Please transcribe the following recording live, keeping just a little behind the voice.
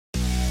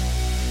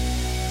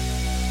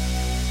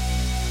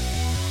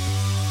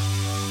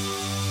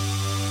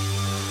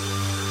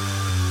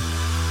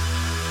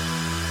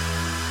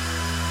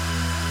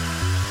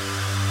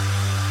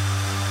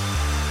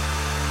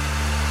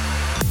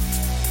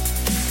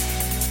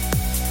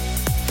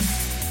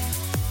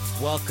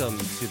Welcome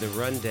to the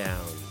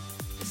Rundown.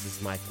 This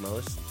is Mike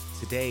Most.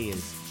 Today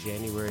is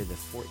January the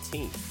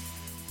 14th.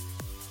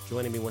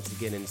 Joining me once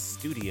again in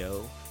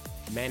studio,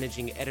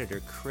 managing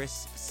editor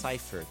Chris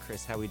Cypher.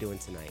 Chris, how are we doing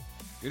tonight?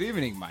 Good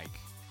evening, Mike.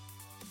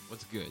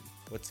 What's good?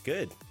 What's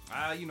good?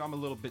 I'm a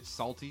little bit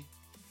salty.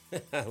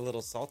 A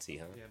little salty,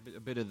 huh? Yeah,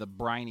 a bit of the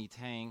briny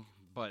tang.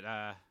 But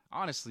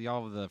honestly,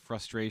 all of the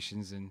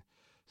frustrations and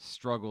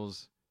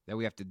struggles that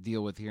we have to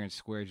deal with here in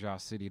Square Jaw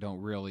City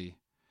don't really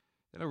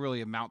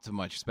amount to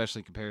much,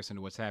 especially in comparison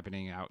to what's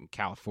happening out in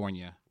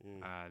California.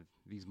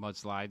 These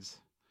mudslides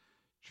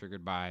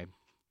triggered by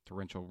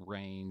torrential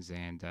rains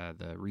and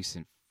the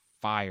recent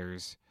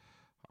fires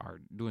are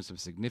doing some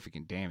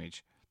significant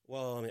damage.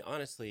 Well, I mean,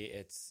 honestly,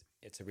 it's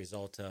a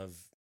result of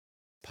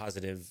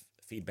positive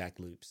feedback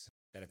loops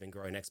that have been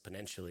growing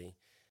exponentially,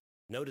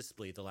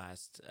 noticeably the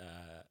last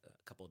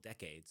couple of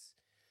decades.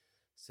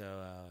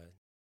 So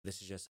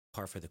this is just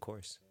par for the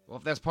course. Well,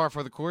 if that's par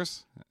for the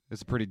course,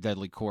 it's a pretty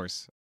deadly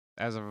course.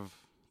 As of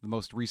the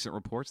most recent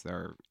reports, there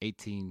are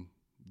 18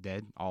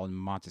 dead, all in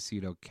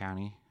Montecito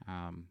County.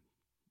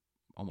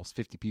 Almost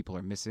 50 people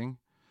are missing.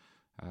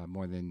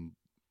 More than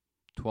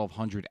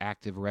 1,200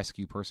 active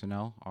rescue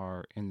personnel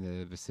are in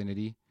the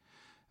vicinity.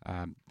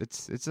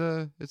 It's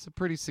a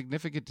pretty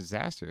significant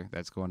disaster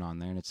that's going on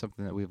there, and it's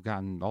something that we've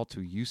gotten all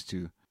too used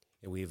to.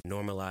 And we've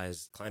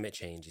normalized climate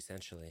change,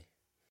 essentially.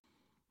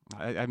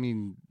 I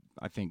mean,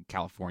 I think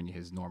California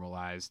has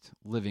normalized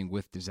living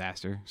with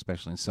disaster,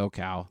 especially in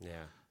SoCal.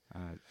 Yeah.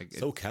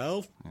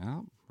 SoCal? Yeah,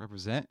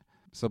 represent.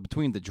 So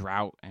between the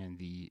drought and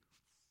the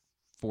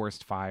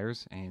forest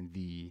fires and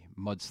the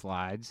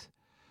mudslides,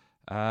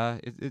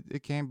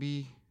 it can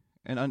be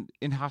an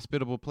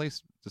inhospitable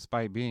place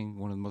despite being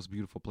one of the most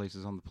beautiful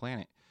places on the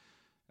planet.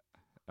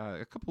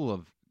 A couple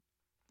of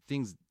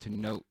things to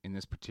note in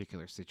this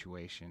particular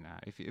situation.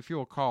 If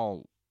you'll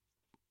recall,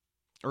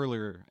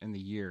 earlier in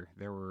the year,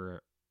 there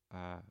were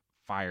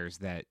fires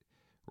that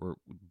were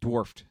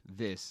dwarfed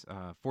this.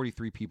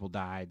 43 people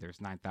died. There's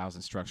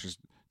 9,000 structures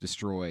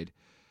destroyed.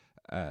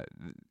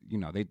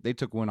 They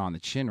took one on the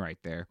chin right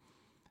there.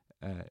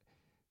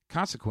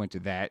 Consequent to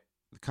that,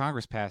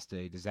 Congress passed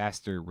a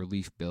disaster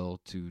relief bill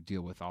to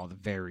deal with all the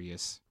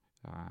various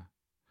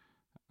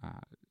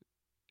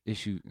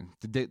issues,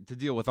 to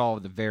deal with all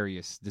of the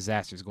various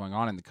disasters going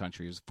on in the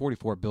country. It was a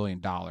 $44 billion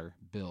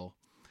bill.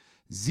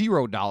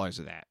 $0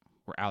 of that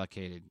were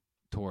allocated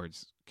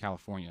towards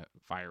California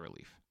fire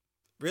relief.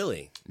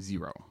 Really?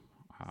 Zero.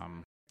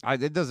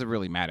 It doesn't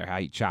really matter how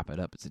you chop it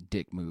up. It's a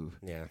dick move.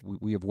 Yeah.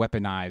 We have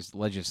weaponized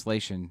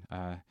legislation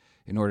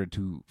in order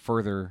to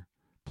further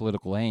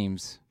political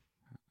aims.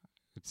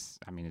 It's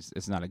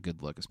not a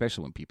good look,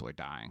 especially when people are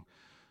dying.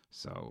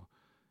 So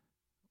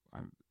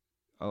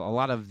a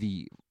lot of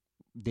the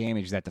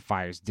damage that the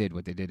fires did,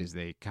 what they did is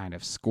they kind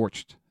of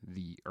scorched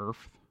the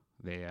earth.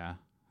 They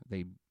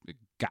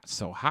got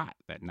so hot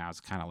that now it's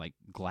kind of like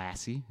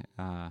glassy.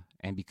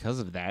 And because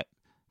of that,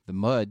 the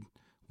mud,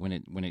 when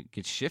it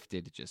gets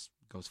shifted, it just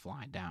goes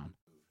flying down.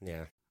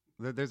 Yeah.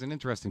 There's an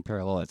interesting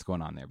parallel that's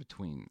going on there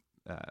between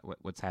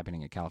what's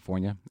happening in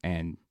California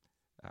and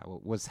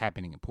what's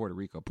happening in Puerto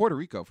Rico. Puerto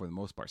Rico, for the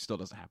most part, still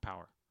doesn't have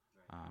power.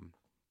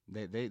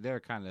 They're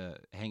kind of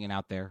hanging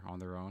out there on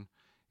their own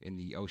in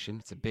the ocean.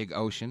 It's a big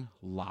ocean,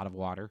 a lot of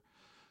water,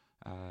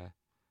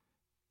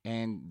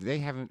 and they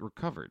haven't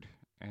recovered.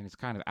 And it's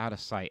kind of out of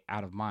sight,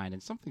 out of mind.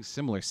 And something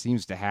similar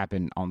seems to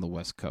happen on the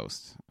West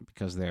Coast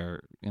because they're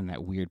in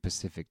that weird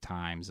Pacific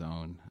time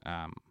zone.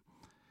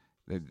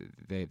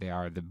 They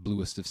are the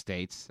bluest of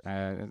states.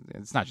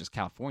 It's not just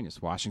California.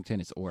 It's Washington.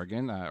 It's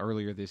Oregon.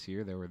 Earlier this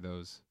year, there were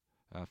those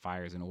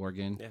fires in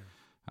Oregon.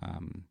 Yeah.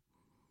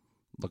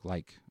 Looked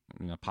like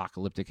an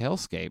apocalyptic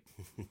hellscape.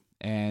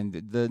 And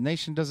the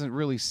nation doesn't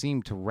really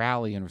seem to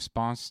rally in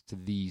response to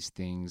these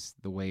things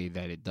the way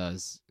that it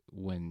does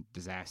when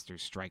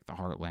disasters strike the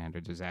heartland or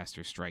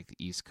disasters strike the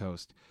East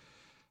Coast.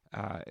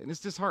 And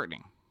it's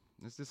disheartening.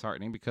 It's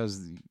disheartening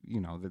because,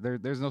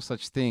 there's no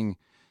such thing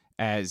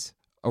as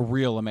a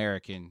real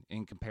American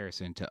in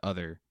comparison to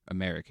other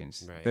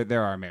Americans. Right.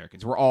 There are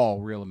Americans. We're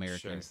all real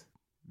Americans.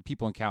 Sure.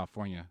 People in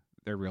California,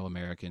 they're real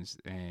Americans,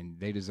 and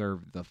they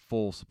deserve the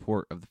full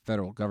support of the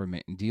federal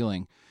government in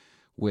dealing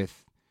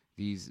with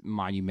these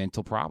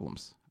monumental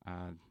problems.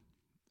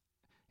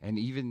 And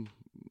even,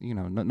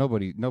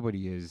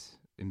 nobody is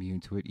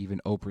immune to it.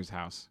 Even Oprah's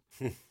house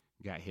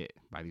got hit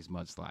by these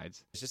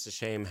mudslides. It's just a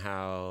shame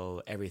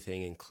how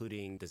everything,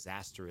 including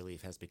disaster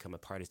relief, has become a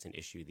partisan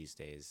issue these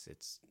days.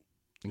 It's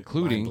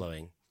including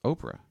mind-blowing.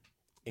 Oprah.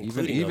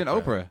 Including even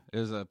Oprah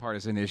is a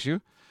partisan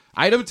issue.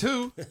 Item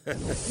 2.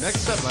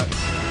 Next up, like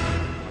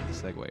the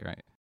segue,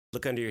 right?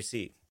 Look under your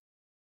seat.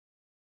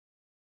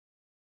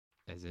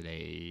 Is it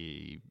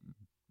a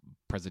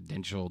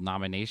presidential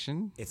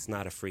nomination? It's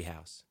not a free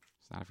house.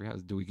 It's not a free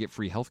house. Do we get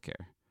free health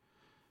care?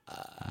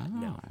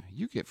 No.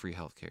 You get free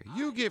health care.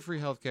 You get free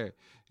health care.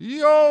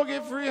 Y'all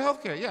get free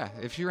health care. Yeah,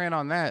 if she ran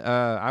on that,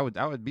 I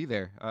would be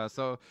there.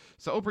 So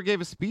Oprah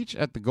gave a speech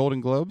at the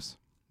Golden Globes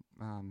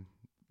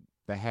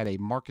that had a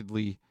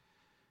markedly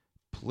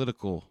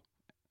political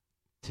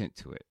tint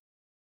to it.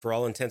 For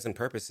all intents and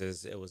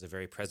purposes, it was a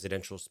very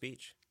presidential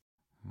speech.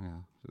 Yeah.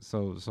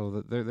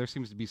 So there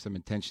seems to be some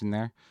intention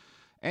there.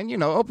 And,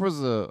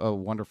 Oprah's a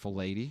wonderful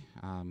lady.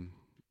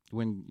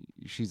 When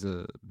she's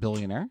a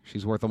billionaire,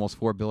 she's worth almost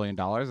 $4 billion.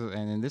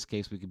 And in this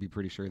case, we could be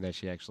pretty sure that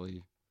she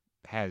actually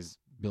has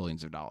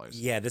billions of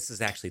dollars. Yeah, this is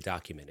actually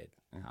documented.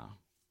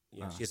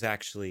 Yeah. She's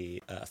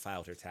actually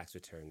filed her tax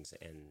returns.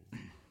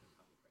 And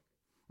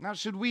now,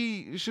 should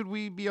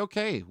we be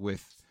okay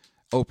with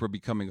Oprah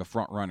becoming a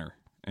front runner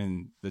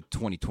in the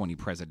 2020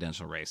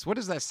 presidential race? What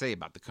does that say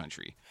about the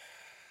country?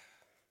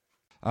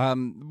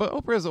 But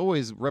Oprah has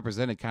always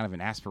represented kind of an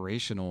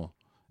aspirational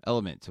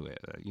element to it.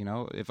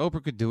 If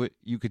Oprah could do it,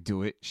 you could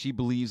do it. She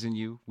believes in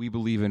you. We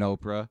believe in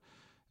Oprah.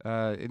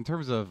 In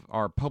terms of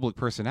our public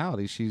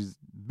personality, she's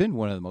been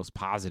one of the most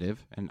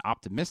positive and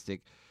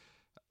optimistic.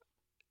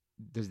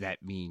 Does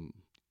that mean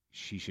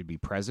she should be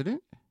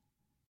president?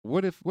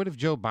 What if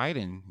Joe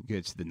Biden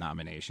gets the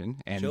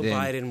nomination? And Joe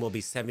Biden will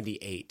be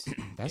 78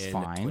 that's in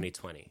fine.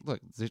 2020. Look,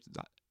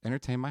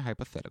 entertain my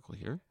hypothetical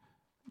here.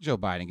 Joe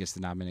Biden gets the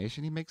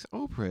nomination. He makes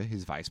Oprah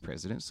his vice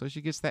president, so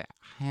she gets that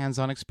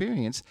hands-on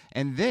experience.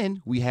 And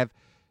then we have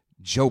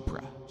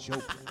Jopra.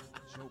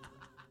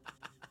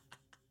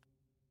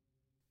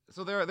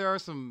 So there are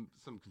some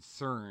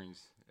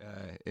concerns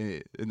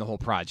in the whole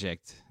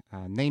project,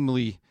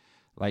 namely,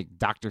 like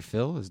Dr.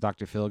 Phil. Is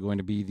Dr. Phil going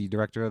to be the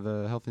director of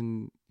the Health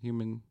and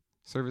Human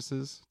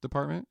Services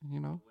Department?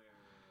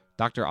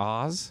 Dr.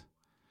 Oz.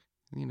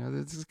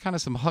 There's kind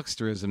of some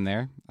hucksterism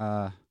there.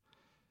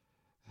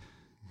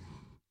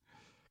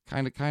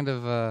 Kind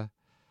of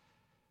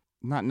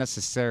not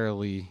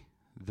necessarily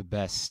the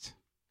best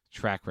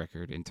track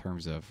record in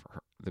terms of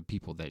the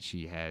people that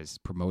she has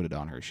promoted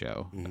on her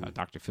show. Mm-hmm.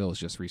 Dr. Phil is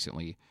just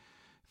recently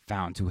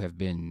found to have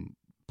been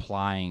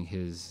plying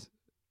his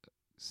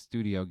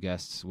studio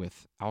guests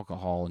with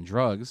alcohol and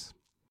drugs.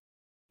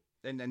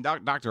 And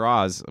Dr.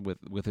 Oz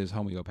with his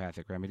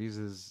homeopathic remedies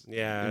is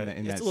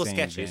it's a little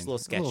sketchy. It's a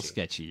little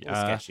sketchy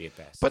at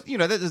best. But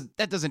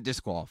that doesn't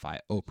disqualify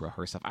Oprah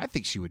herself. I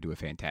think she would do a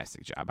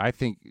fantastic job. I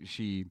think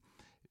she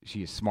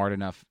is smart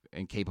enough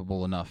and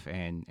capable enough,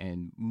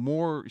 and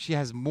more. She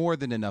has more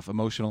than enough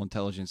emotional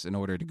intelligence in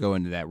order to go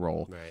into that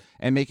role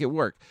and make it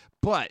work.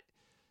 But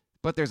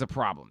there's a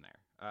problem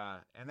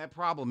there, and that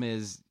problem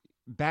is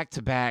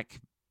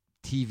back-to-back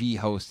TV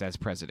host as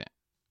president.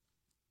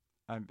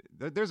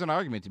 There's an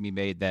argument to be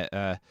made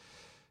that,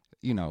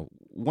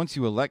 once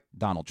you elect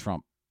Donald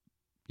Trump,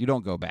 you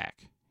don't go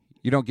back.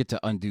 You don't get to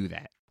undo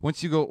that.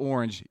 Once you go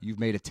orange, you've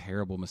made a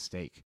terrible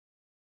mistake.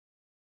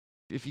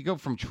 If you go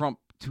from Trump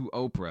to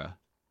Oprah,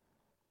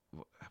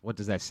 what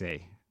does that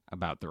say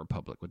about the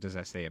Republic? What does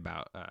that say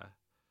about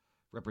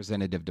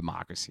representative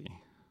democracy?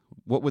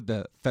 What would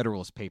the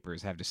Federalist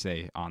Papers have to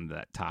say on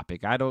that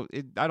topic? I don't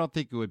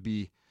think it would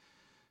be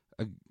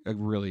a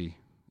really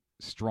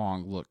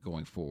strong look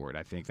going forward.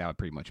 I think that would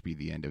pretty much be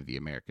the end of the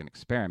American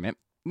experiment.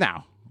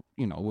 Now,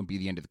 it wouldn't be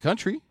the end of the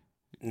country.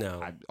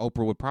 No.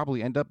 Oprah would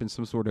probably end up in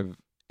some sort of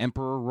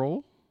emperor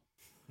role.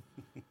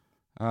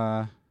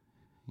 Her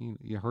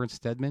and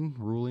Stedman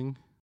ruling.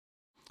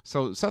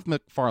 So Seth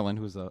MacFarlane,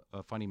 who's a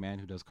funny man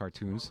who does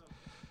cartoons,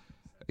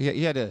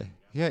 he had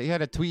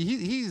a tweet.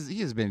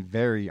 He has been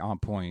very on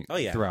point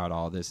throughout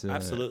all this.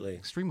 Absolutely.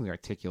 Extremely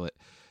articulate.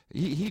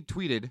 He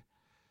tweeted,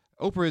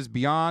 Oprah is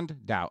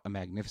beyond doubt a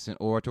magnificent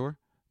orator,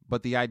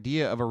 but the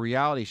idea of a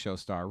reality show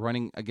star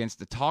running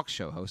against a talk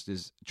show host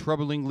is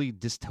troublingly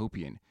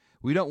dystopian.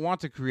 We don't want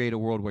to create a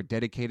world where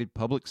dedicated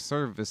public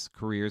service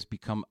careers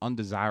become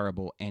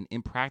undesirable and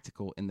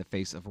impractical in the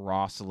face of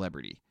raw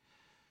celebrity.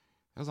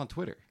 That was on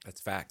Twitter.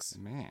 That's facts.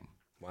 Man.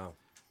 Wow.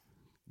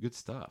 Good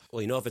stuff.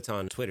 Well, if it's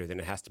on Twitter, then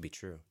it has to be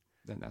true.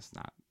 Then that's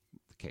not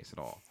the case at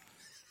all.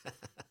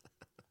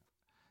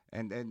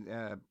 And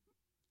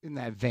in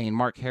that vein,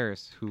 Mark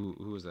Harris,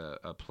 who is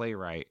a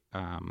playwright,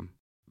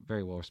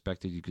 very well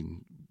respected. You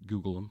can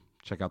Google him,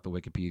 check out the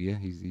Wikipedia.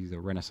 He's a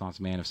Renaissance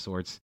man of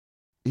sorts.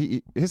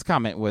 His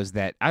comment was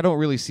that I don't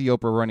really see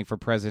Oprah running for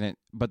president,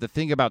 but the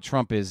thing about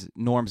Trump is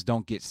norms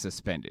don't get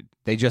suspended.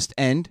 They just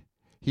end.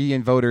 He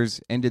and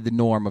voters ended the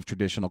norm of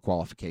traditional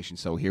qualification,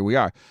 so here we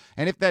are.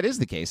 And if that is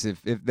the case,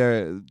 if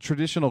the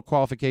traditional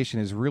qualification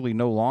is really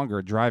no longer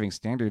a driving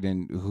standard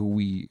in who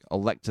we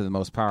elect to the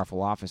most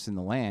powerful office in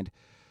the land,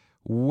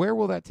 where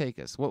will that take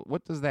us?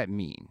 What does that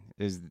mean?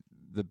 Is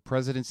the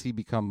presidency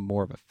become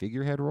more of a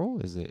figurehead role?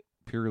 Is it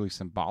purely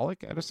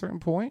symbolic at a certain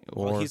point?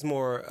 Or? Well, he's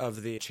more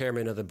of the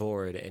chairman of the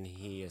board, and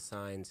he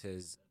assigns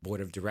his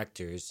board of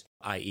directors,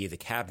 i.e. the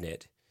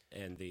cabinet,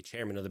 and the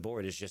chairman of the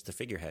board is just the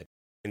figurehead.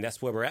 And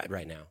that's where we're at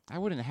right now. I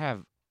wouldn't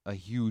have a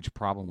huge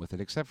problem with it,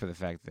 except for the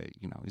fact that,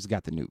 he's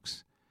got the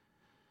nukes.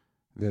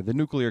 The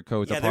nuclear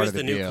codes are part of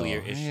the deal. Yeah, there's the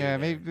nuclear issue. Yeah,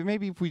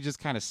 maybe if we just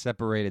kind of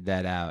separated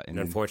that out. And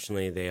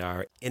unfortunately, they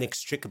are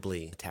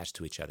inextricably attached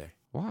to each other.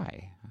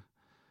 Why?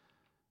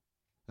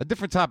 A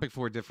different topic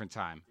for a different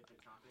time.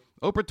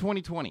 Oprah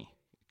 2020.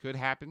 Could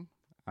happen.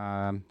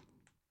 Man.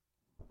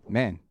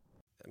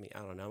 I mean, I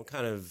don't know. I'm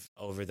kind of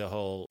over the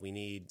whole, we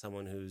need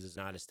someone who's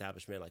not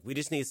establishment. Like, we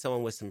just need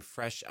someone with some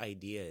fresh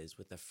ideas,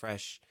 with a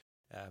fresh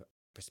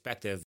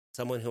perspective,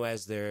 someone who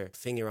has their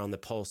finger on the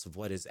pulse of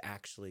what is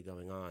actually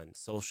going on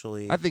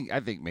socially. I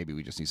think maybe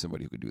we just need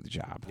somebody who could do the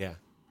job. Yeah.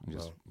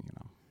 Just,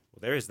 well,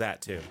 there is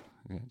that too.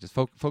 Yeah, just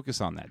focus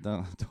on that.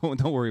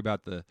 Don't worry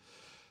about the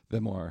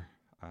more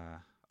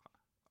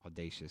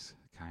audacious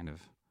kind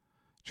of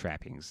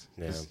trappings.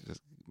 Yeah.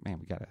 Just man,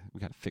 we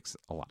gotta fix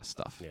a lot of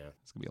stuff. Yeah,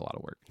 it's gonna be a lot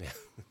of work.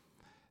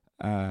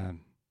 Yeah.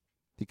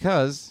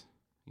 Because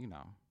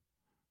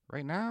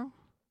right now,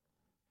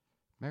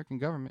 American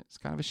government is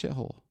kind of a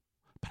shithole.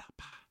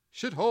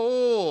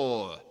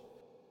 Shithole.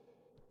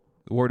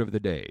 The word of the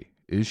day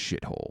is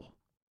shithole.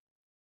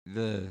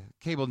 The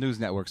cable news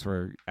networks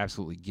were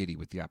absolutely giddy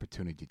with the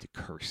opportunity to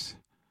curse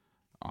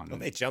on them. Well,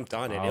 they jumped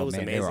on it. It was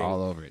amazing. They were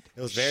all over it.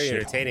 It was very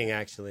entertaining,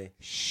 actually.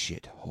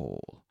 Shithole.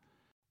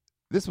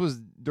 This was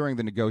during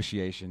the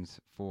negotiations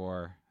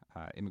for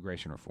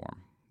immigration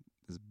reform.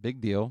 It's a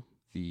big deal.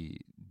 The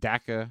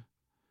DACA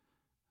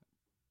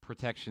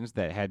protections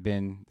that had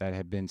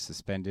been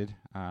suspended.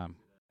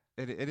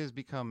 It has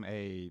become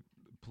a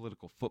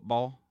political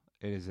football.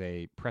 It is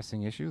a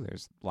pressing issue.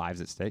 There's lives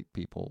at stake.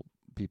 People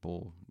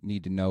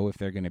need to know if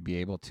they're going to be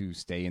able to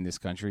stay in this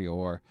country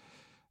or,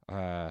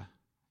 if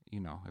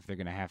they're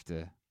going to have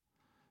to,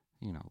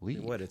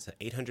 leave. What? It's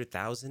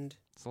 800,000.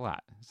 It's a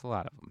lot. It's a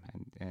lot of them,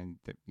 and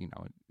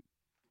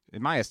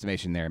in my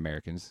estimation, they're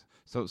Americans.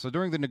 So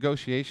during the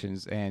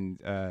negotiations, and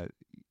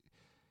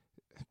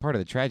part of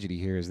the tragedy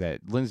here is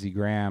that Lindsey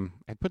Graham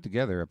had put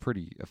together a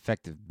pretty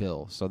effective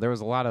bill. So there was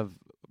a lot of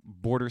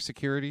border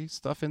security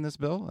stuff in this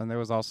bill, and there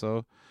was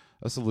also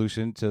a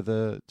solution to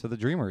the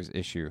Dreamers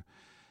issue.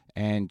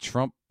 And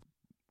Trump,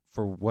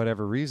 for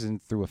whatever reason,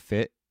 threw a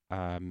fit.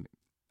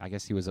 I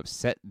guess he was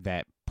upset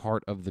that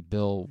part of the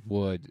bill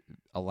would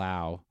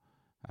allow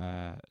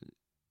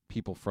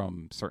people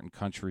from certain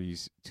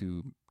countries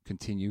to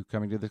continue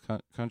coming to the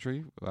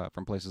country,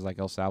 from places like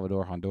El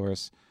Salvador,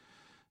 Honduras.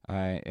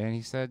 And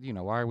he said,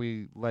 why are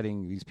we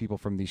letting these people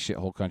from these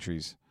shithole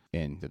countries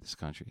into this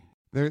country?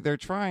 They're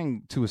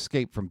trying to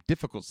escape from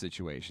difficult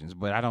situations,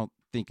 but I don't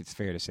think it's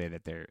fair to say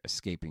that they're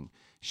escaping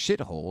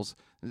shitholes.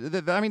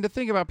 The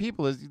thing about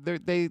people is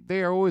they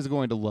are always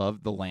going to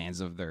love the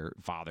lands of their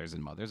fathers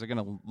and mothers. They're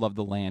going to love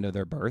the land of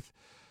their birth.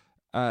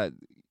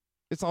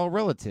 It's all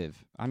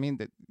relative.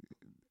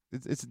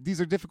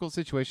 These are difficult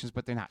situations,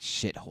 but they're not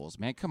shitholes,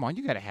 man. Come on,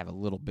 you got to have a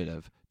little bit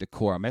of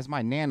decorum. As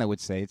my Nana would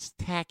say, it's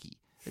tacky.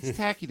 It's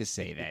tacky to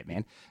say that,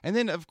 man. And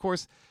then, of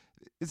course,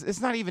 it's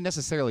not even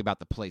necessarily about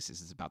the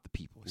places. It's about the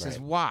people. It says,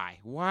 why?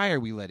 Why are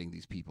we letting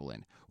these people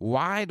in?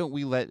 Why don't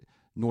we let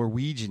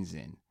Norwegians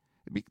in?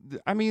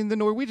 The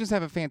Norwegians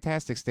have a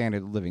fantastic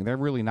standard of living. They're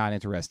really not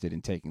interested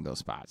in taking those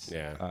spots.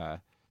 Yeah.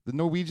 The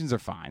Norwegians are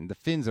fine. The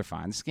Finns are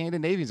fine. The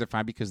Scandinavians are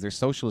fine because they're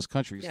socialist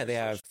countries. Yeah, they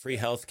have free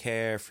health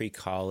care, free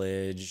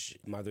college.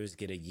 Mothers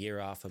get a year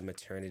off of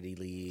maternity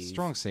leave.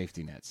 Strong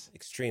safety nets.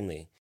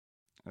 Extremely.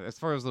 As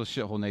far as those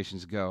shithole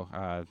nations go,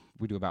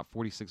 we do about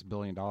 $46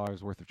 billion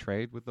worth of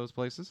trade with those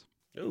places.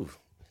 Ooh,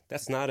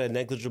 that's not a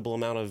negligible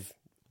amount of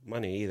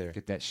money either.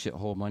 Get that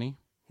shithole money.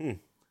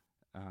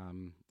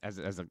 As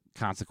a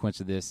consequence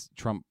of this,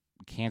 Trump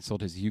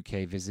canceled his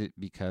UK visit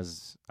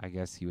because I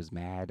guess he was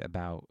mad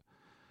about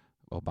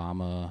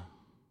Obama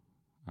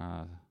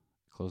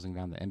closing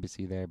down the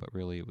embassy there, but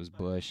really it was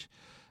Bush.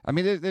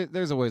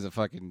 There's always a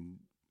fucking...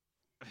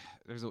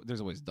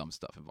 There's always dumb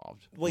stuff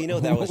involved.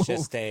 Well, that was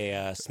just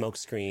a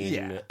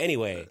smokescreen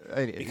anyway,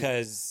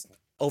 because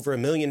over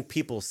 1 million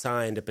people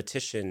signed a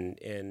petition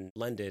in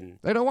London.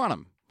 They don't want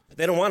him.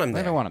 They don't want him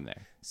there. They don't want him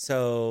there.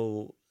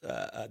 So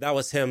that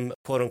was him,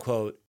 quote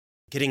unquote,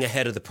 getting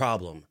ahead of the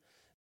problem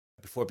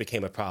before it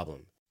became a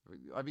problem.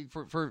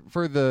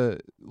 For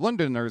the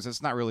Londoners,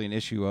 it's not really an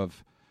issue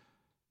of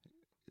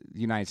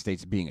the United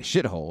States being a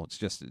shithole. It's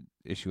just an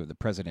issue of the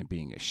president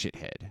being a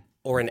shithead.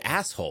 Or an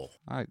asshole.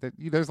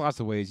 There's lots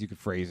of ways you could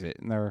phrase it,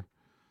 and there are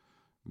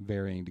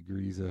varying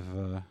degrees of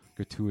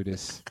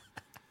gratuitousness.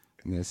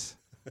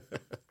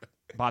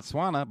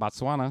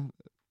 Botswana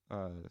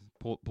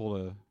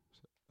pulled a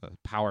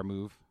power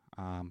move.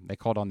 They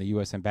called on the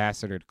U.S.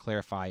 ambassador to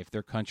clarify if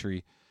their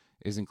country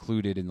is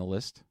included in the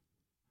list,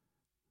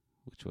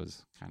 which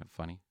was kind of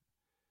funny.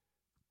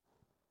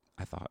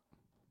 I thought,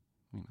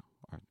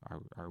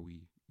 are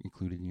we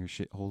included in your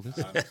shithole list?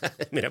 I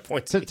made a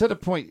point to the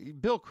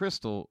point. Bill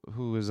Kristol,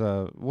 who is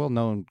a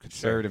well-known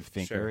conservative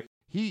thinker,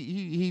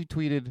 he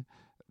tweeted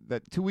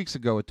that 2 weeks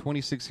ago, a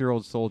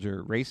 26-year-old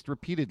soldier raced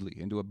repeatedly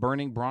into a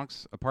burning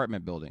Bronx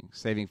apartment building,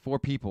 saving 4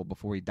 people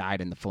before he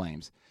died in the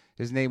flames.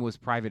 His name was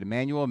Private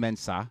Emmanuel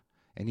Mensah,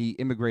 and he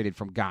immigrated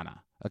from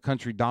Ghana, a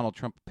country Donald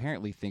Trump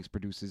apparently thinks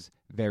produces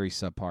very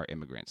subpar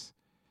immigrants.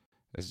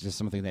 It's just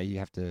something that you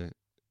have to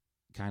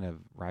kind of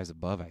rise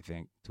above, I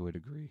think, to a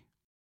degree.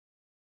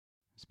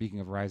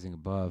 Speaking of rising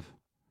above,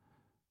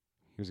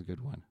 here's a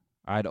good one.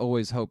 I'd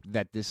always hoped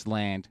that this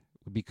land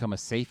would become a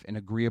safe and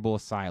agreeable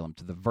asylum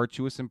to the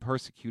virtuous and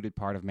persecuted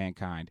part of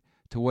mankind,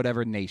 to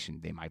whatever nation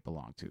they might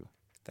belong to.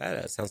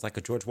 That sounds like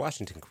a George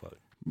Washington quote.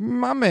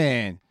 My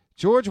man,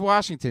 George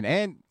Washington.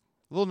 And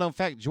little known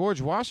fact, George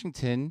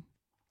Washington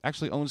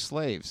actually owned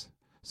slaves.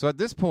 So at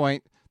this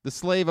point, the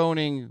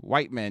slave-owning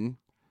white men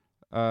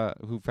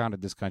who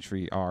founded this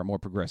country are more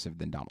progressive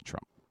than Donald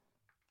Trump.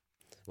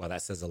 Well,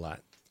 that says a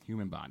lot.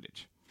 Human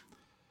bondage.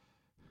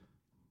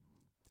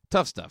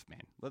 Tough stuff,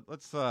 man.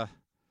 Let's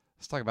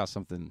talk about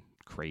something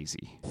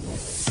crazy.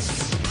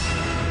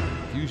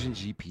 Fusion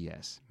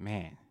GPS,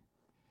 man.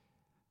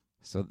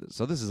 So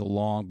this is a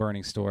long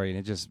burning story, and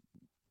it just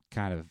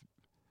kind of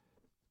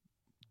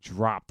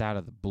dropped out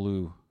of the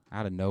blue,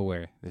 out of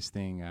nowhere. This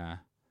thing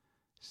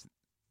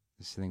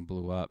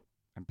blew up,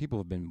 and people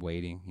have been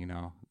waiting. You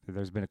know,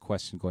 there's been a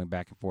question going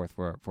back and forth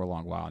for a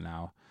long while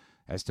now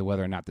as to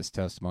whether or not this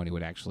testimony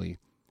would actually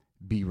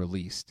be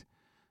released.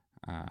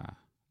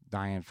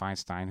 Dianne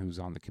Feinstein, who's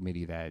on the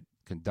committee that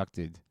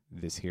conducted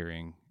this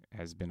hearing,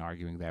 has been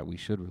arguing that we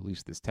should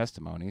release this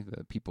testimony.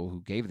 The people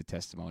who gave the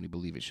testimony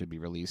believe it should be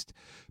released.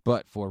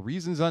 But for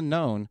reasons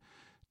unknown,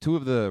 two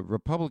of the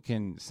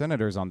Republican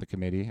senators on the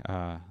committee,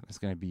 that's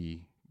going to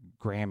be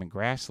Graham and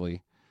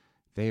Grassley,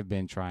 they've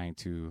been trying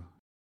to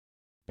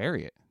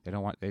bury it. They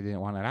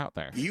didn't want it out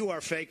there. You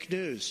are fake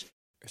news.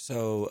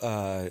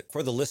 So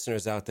for the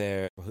listeners out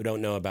there who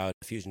don't know about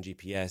Fusion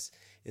GPS,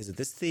 is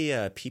this the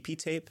PP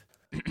tape?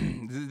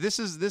 This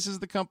is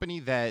the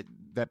company that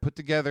put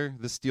together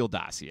the Steele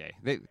dossier.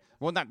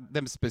 Well, not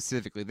them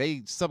specifically. They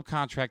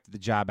subcontracted the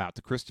job out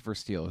to Christopher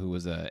Steele, who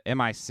was a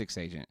MI6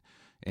 agent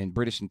in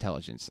British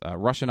intelligence, a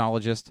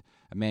Russianologist,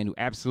 a man who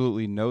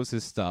absolutely knows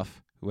his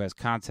stuff, who has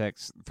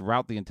contacts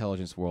throughout the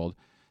intelligence world.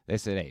 They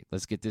said, hey,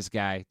 let's get this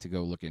guy to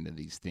go look into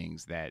these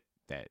things that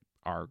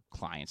our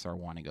clients are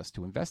wanting us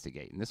to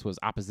investigate. And this was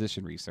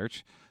opposition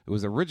research. It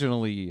was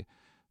originally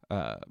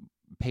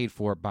paid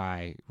for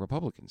by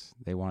Republicans.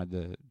 They wanted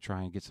to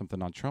try and get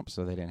something on Trump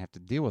so they didn't have to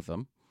deal with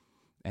them.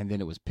 And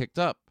then it was picked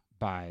up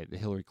by the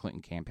Hillary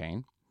Clinton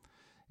campaign.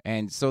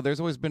 And so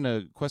there's always been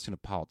a question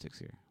of politics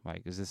here.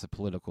 Like, is this a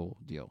political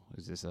deal?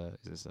 Is this a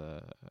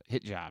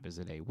hit job? Is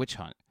it a witch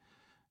hunt?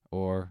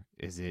 Or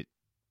is it,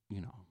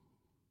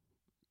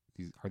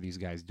 are these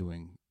guys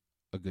doing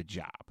a good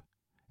job?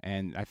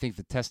 And I think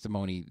the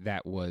testimony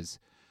that was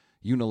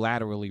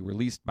unilaterally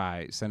released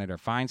by Senator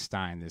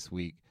Feinstein this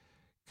week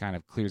kind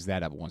of clears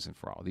that up once and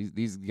for all.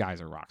 These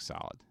guys are rock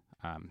solid.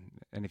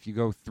 And if you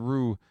go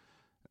through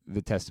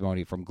the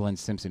testimony from Glenn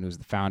Simpson, who's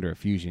the founder of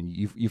Fusion,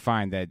 you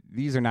find that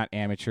these are not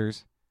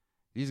amateurs.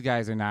 These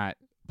guys are not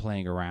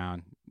playing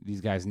around. These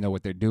guys know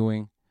what they're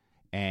doing.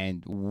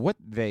 And what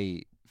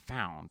they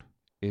found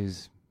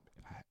is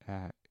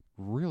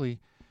really,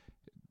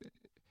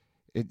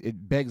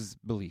 it begs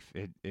belief.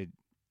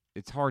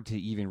 It's hard to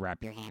even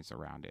wrap your hands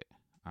around it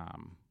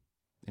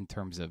in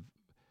terms of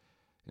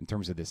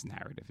this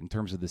narrative, in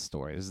terms of this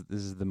story. This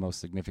is the most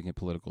significant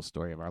political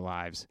story of our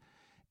lives.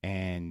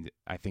 And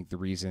I think the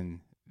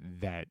reason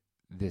that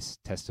this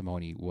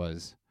testimony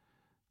was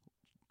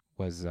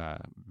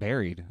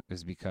buried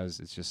is because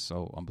it's just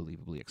so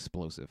unbelievably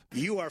explosive.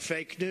 You are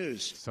fake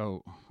news.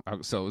 So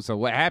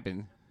what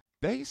happened?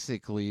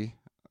 Basically,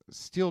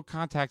 Steele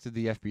contacted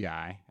the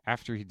FBI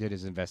after he did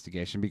his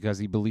investigation because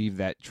he believed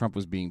that Trump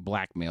was being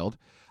blackmailed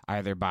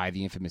either by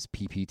the infamous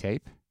PP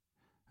tape,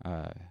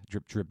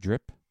 drip, drip,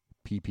 drip,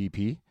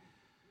 PPP,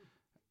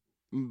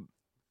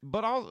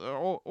 but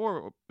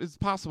or it's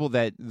possible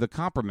that the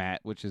compromat,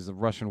 which is a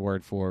Russian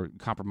word for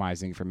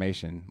compromising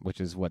information, which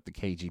is what the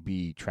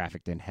KGB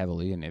trafficked in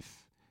heavily. And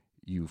if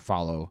you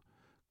follow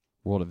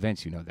world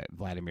events, you know that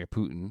Vladimir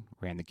Putin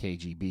ran the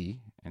KGB,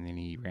 and then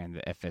he ran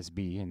the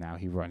FSB, and now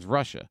he runs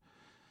Russia.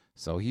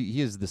 So he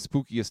is the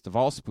spookiest of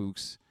all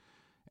spooks,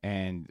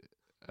 and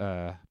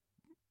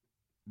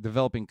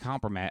developing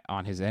compromat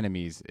on his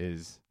enemies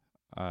is,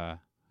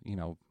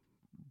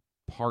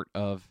 part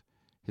of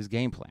his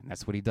game plan.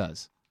 That's what he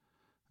does.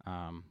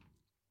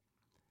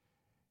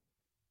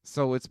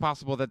 So it's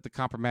possible that the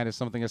compromat is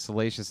something as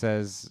salacious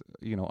as,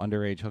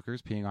 underage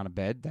hookers peeing on a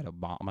bed that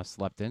Obama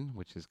slept in,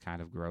 which is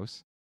kind of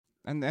gross.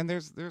 And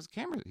there's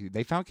cameras.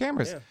 They found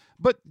cameras. Yeah.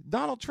 But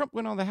Donald Trump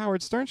went on the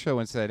Howard Stern show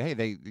and said,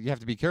 hey, you have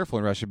to be careful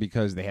in Russia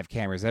because they have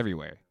cameras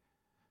everywhere.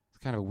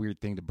 It's kind of a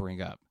weird thing to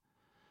bring up.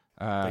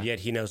 But yet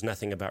he knows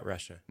nothing about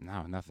Russia.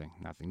 No, nothing.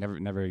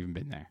 Never even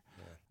been there.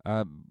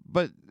 Yeah.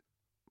 But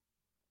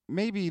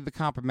maybe the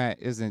compromat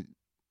isn't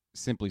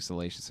simply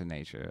salacious in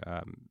nature.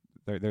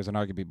 There's an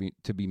argument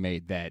to be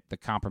made that the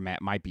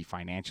compromat might be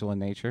financial in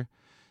nature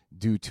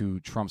due to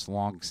Trump's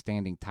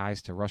long-standing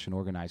ties to Russian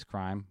organized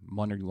crime,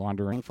 money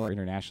laundering for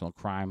international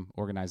crime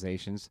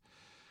organizations.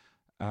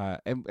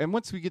 And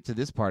once we get to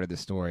this part of the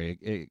story,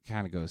 it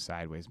kind of goes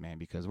sideways, man,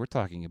 because we're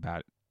talking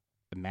about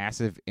a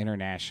massive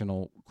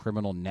international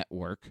criminal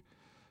network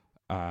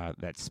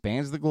that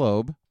spans the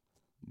globe,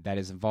 that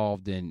is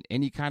involved in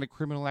any kind of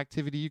criminal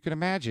activity you can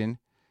imagine,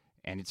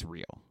 and it's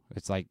real.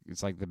 It's like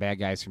the bad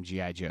guys from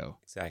G.I. Joe.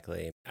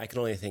 Exactly. I can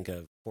only think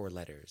of 4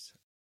 letters.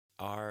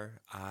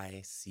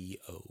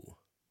 RICO.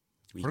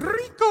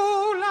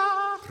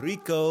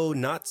 Rico,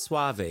 not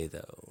suave,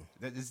 though.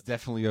 That is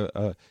definitely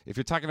if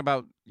you're talking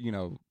about,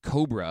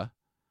 Cobra,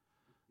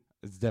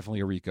 it's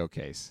definitely a RICO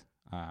case.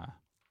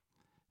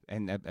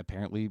 And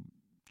apparently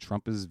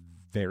Trump is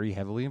very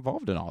heavily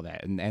involved in all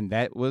that. And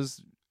that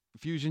was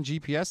Fusion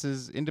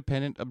GPS's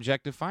independent,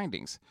 objective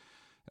findings.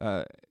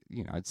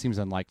 It seems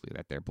unlikely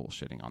that they're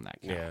bullshitting on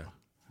that count.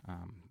 Yeah.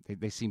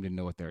 They seem to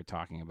know what they're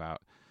talking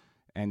about.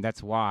 And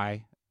that's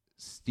why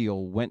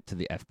Steele went to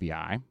the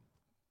FBI.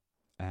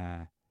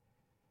 And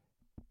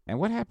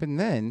what happened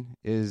then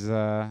is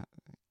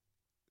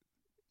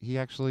he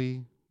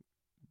actually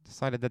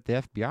decided that the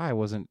FBI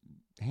wasn't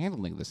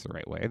handling this the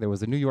right way. There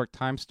was a New York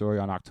Times story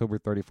on October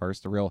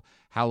 31st, a real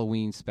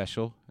Halloween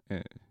special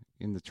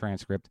in the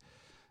transcript,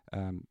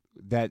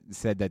 that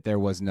said that there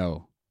was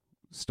no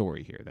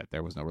story here, that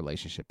there was no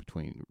relationship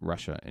between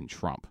Russia and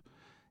Trump.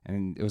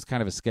 And it was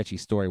kind of a sketchy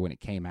story when it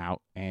came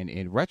out. And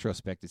in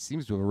retrospect, it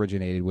seems to have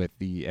originated with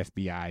the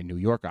FBI New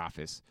York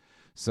office.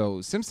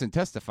 So Simpson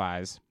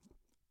testifies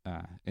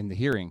in the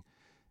hearing,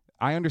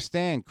 I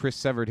understand Chris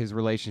severed his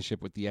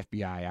relationship with the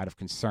FBI out of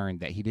concern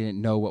that he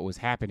didn't know what was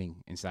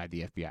happening inside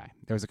the FBI.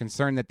 There was a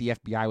concern that the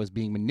FBI was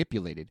being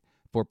manipulated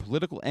for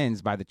political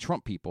ends by the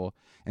Trump people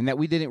and that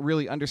we didn't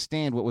really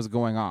understand what was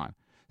going on.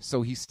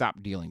 So he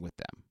stopped dealing with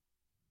them.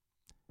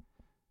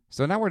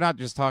 So now we're not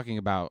just talking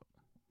about,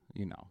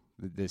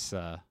 this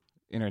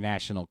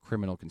international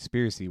criminal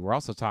conspiracy. We're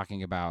also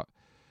talking about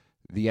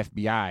the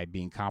FBI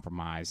being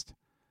compromised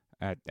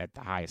at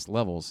the highest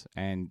levels.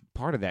 And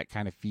part of that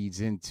kind of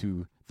feeds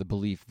into the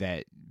belief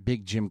that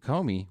Big Jim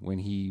Comey, when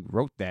he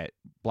wrote that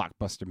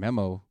blockbuster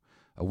memo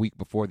a week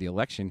before the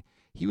election,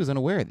 he was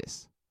unaware of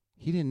this.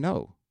 He didn't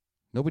know.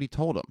 Nobody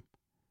told him.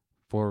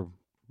 For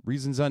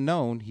reasons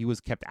unknown, he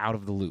was kept out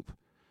of the loop.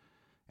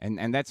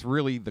 And that's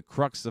really the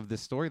crux of this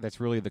story. That's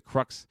really the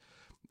crux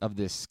of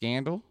this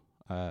scandal.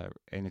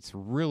 And it's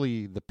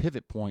really the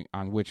pivot point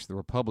on which the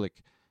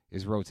Republic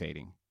is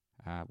rotating.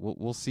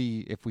 We'll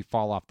see if we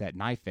fall off that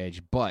knife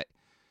edge, but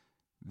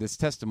this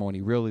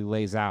testimony really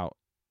lays out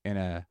in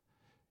a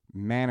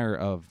manner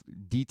of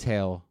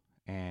detail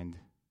and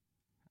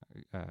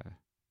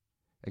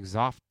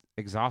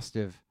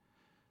exhaustive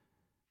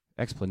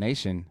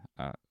explanation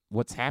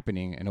what's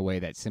happening in a way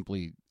that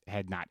simply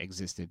had not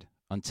existed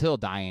until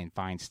Dianne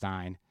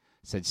Feinstein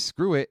said,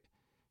 screw it,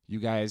 you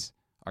guys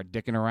are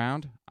dicking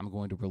around. I'm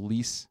going to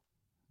release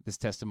this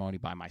testimony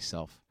by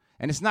myself.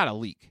 And it's not a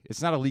leak.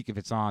 It's not a leak if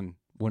it's on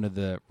one of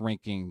the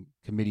ranking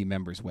committee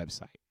members'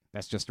 website.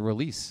 That's just a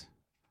release.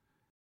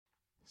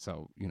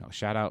 So,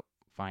 shout out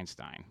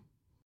Feinstein.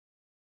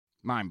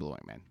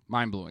 Mind-blowing, man.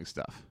 Mind-blowing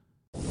stuff.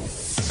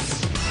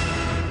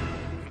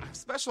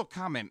 Special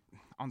comment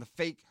on the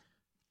fake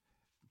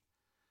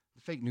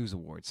news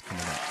awards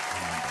coming up.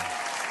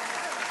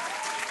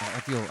 I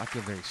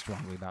feel very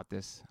strongly about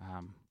this.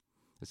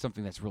 It's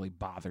something that's really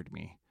bothered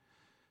me.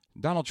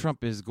 Donald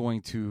Trump is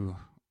going to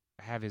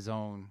have his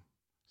own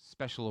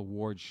special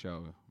awards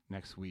show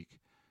next week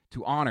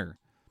to honor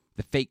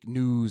the fake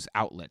news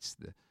outlets,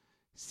 the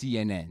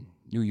CNN,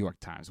 New York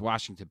Times,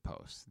 Washington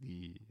Post,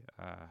 the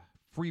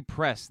free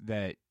press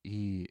that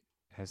he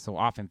has so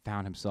often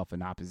found himself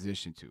in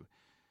opposition to.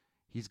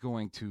 He's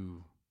going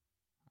to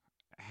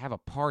have a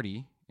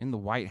party in the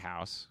White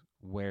House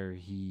where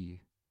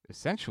he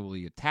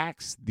essentially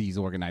attacks these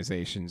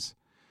organizations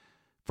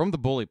from the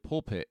bully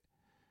pulpit.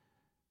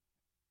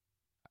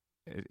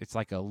 It's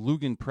like a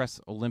Lugan Press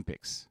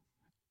Olympics.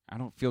 I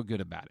don't feel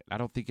good about it. I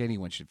don't think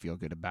anyone should feel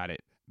good about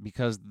it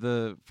because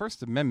the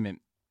First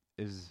Amendment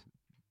is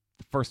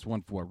the first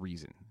one for a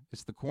reason.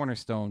 It's the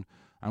cornerstone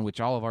on which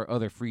all of our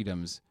other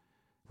freedoms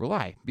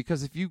rely.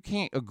 Because if you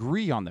can't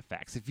agree on the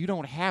facts, if you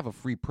don't have a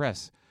free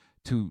press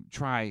to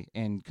try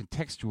and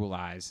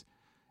contextualize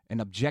an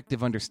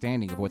objective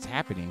understanding of what's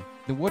happening,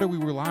 then what are we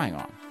relying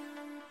on?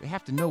 They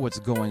have to know what's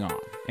going on.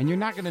 And you're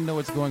not going to know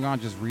what's going on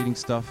just reading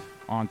stuff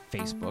on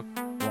Facebook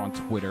or on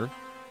Twitter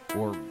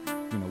or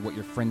what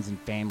your friends and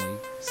family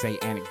say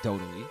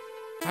anecdotally.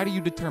 How do you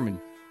determine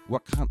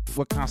what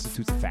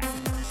constitutes a fact?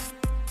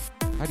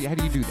 How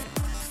do you do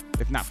that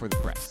if not for the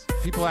press?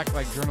 People act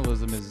like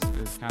journalism is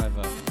kind of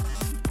a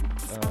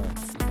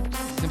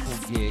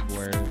simple gig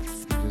where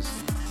you just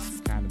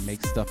kind of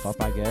make stuff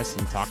up, I guess,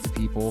 and talk to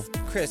people.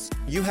 Chris,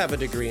 you have a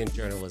degree in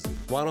journalism.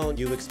 Why don't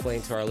you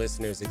explain to our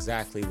listeners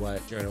exactly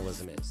what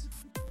journalism is?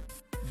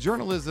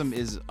 Journalism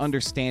is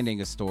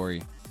understanding a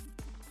story.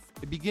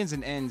 It begins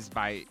and ends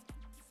by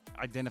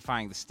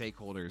identifying the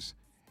stakeholders.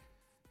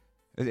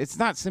 It's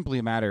not simply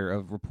a matter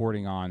of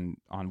reporting on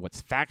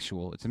what's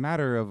factual. It's a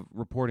matter of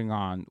reporting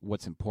on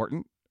what's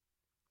important,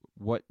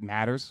 what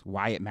matters,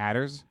 why it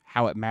matters,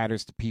 how it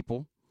matters to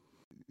people.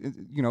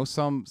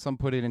 Some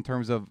put it in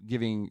terms of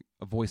giving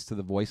a voice to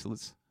the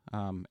voiceless,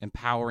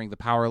 empowering the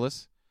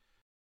powerless.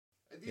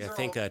 I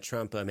think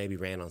Trump maybe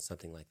ran on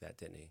something like that,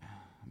 didn't he?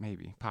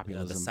 Maybe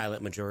populism. The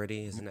silent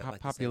majority, isn't it?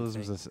 Like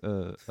populism is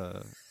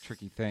a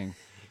tricky thing.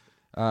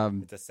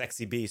 It's a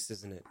sexy beast,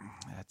 isn't it?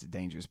 That's a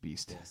dangerous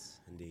beast. Yes,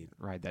 indeed.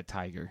 Ride that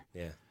tiger.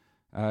 Yeah.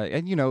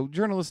 And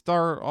journalists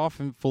are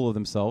often full of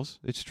themselves.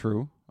 It's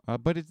true,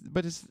 but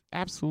it's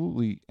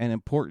absolutely an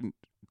important,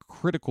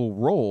 critical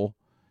role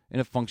in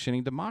a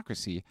functioning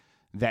democracy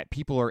that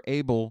people are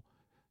able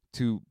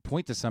to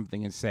point to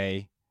something and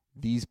say,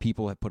 these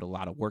people have put a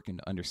lot of work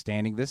into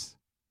understanding this.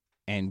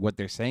 and what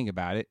they're saying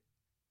about it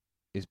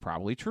is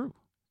probably true.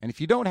 And if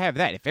you don't have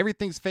that, if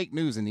everything's fake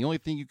news and the only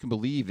thing you can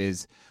believe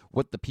is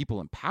what the people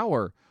in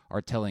power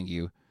are telling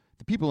you,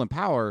 the people in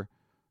power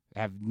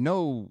have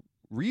no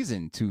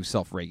reason to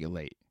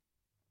self-regulate.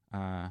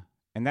 And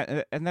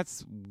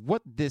that's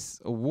what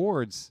this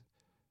awards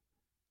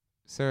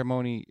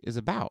ceremony is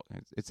about.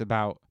 It's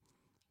about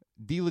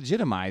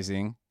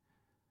delegitimizing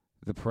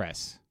the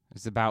press.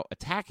 It's about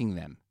attacking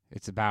them.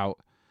 It's about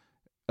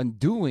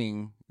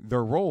undoing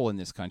their role in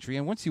this country.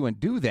 And once you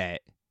undo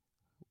that,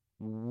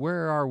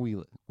 where are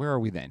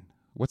we then?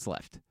 What's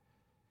left?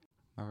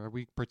 Are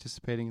we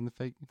participating in the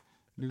fake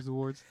news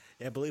awards?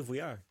 Yeah, I believe we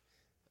are.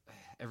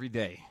 Every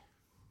day,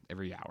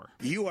 every hour.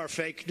 You are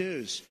fake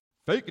news.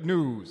 Fake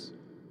news.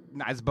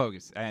 Nah, it's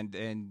bogus.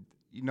 And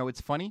you know,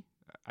 it's funny.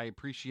 I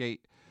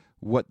appreciate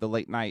what the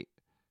late night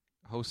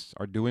hosts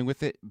are doing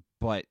with it,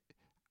 but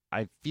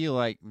I feel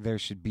like there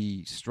should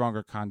be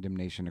stronger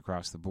condemnation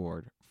across the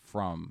board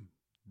from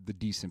the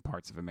decent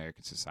parts of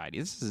American society.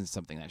 This isn't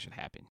something that should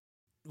happen.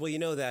 Well, you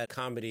know that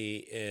comedy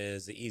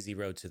is the easy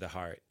road to the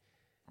heart.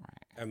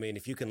 Right. I mean,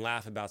 if you can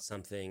laugh about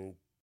something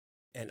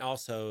and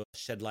also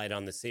shed light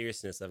on the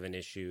seriousness of an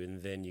issue,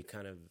 and then you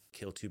kind of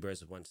kill two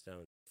birds with one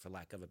stone, for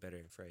lack of a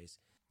better phrase.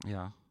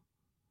 Yeah,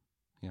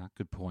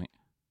 good point.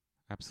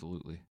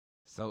 Absolutely.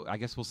 So I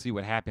guess we'll see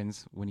what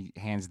happens when he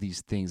hands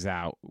these things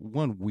out.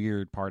 One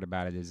weird part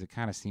about it is it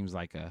kind of seems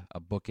like a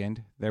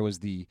bookend. There was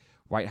the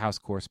White House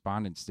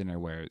Correspondents' Dinner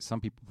where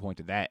some people point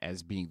to that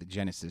as being the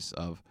genesis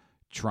of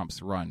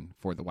Trump's run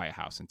for the White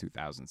House in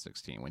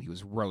 2016 when he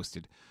was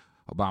roasted.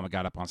 Obama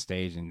got up on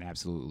stage and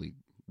absolutely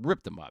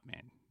ripped him up,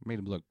 man. Made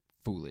him look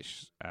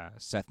foolish.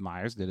 Seth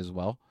Meyers did as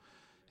well,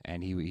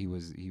 and he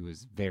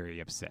was very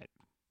upset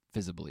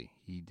visibly.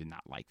 He did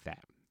not like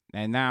that.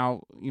 And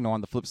now, you know,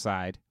 on the flip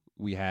side,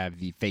 we have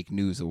the fake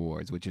news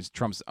awards, which is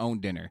Trump's own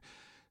dinner,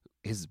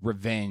 his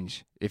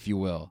revenge, if you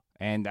will.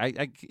 And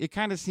it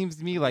kind of seems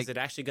to me like... Is it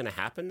actually going to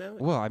happen, though?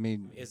 Well, I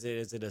mean... Is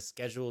it a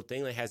scheduled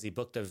thing? Like, has he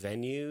booked a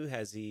venue?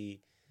 Has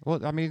he...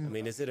 Well, I mean...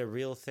 is it a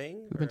real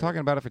thing? We've been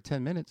talking about it for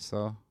 10 minutes,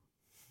 so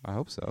I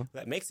hope so.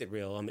 That makes it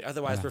real. I mean,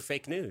 otherwise we're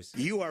fake news.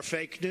 You are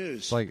fake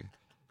news. It's like...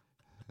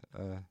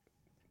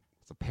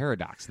 it's a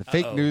paradox. The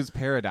fake news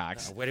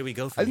paradox. Where do we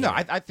go from here? No,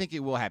 I think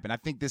it will happen. I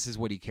think this is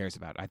what he cares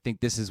about. I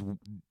think this is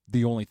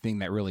the only thing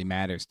that really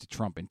matters to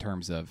Trump in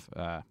terms of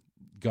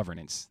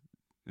governance.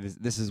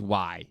 This is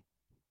why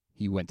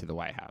he went to the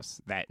White House.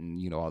 That and,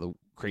 you know, all the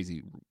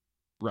crazy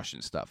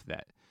Russian stuff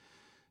that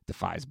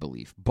defies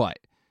belief. But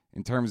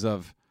in terms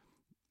of,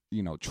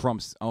 you know,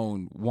 Trump's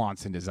own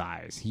wants and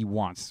desires, he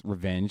wants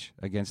revenge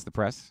against the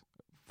press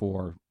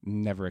for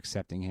never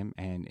accepting him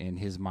and, in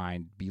his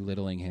mind,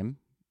 belittling him,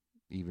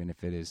 even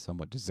if it is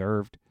somewhat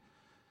deserved.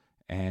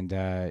 And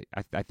I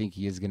think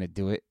he is going to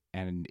do it,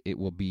 and it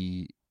will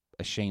be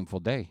a shameful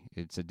day.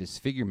 It's a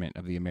disfigurement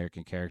of the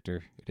American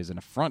character. It is an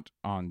affront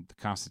on the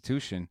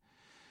Constitution.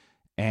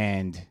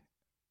 And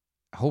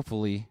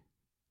hopefully,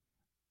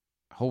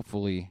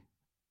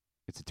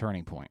 it's a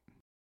turning point.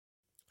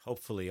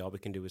 Hopefully, all we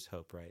can do is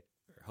hope, right?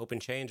 Hope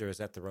and change, or is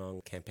that the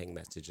wrong campaign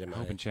message?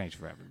 Hope and change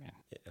forever, man.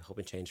 Yeah, hope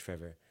and change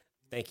forever.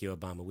 Thank you,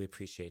 Obama. We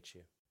appreciate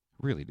you.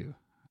 Really do.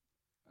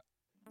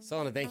 So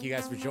I want to thank you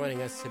guys for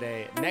joining us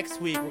today. Next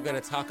week, we're going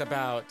to talk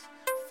about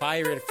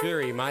Fire and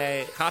Fury.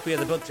 My copy of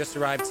the book just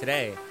arrived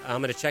today.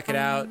 I'm going to check it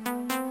out.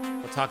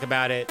 We'll talk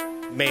about it,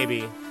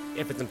 maybe,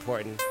 if it's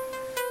important.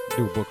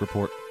 Do a book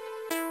report.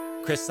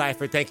 Chris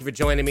Cypher, thank you for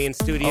joining me in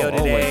studio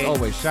today.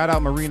 Always. Shout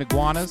out Marine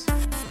Iguanas.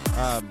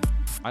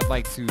 I'd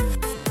like to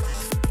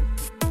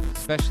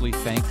especially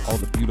thank all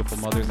the beautiful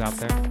mothers out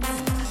there.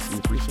 We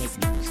appreciate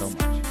you so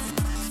much.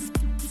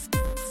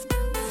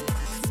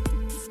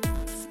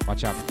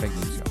 Watch out for fake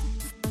news, y'all.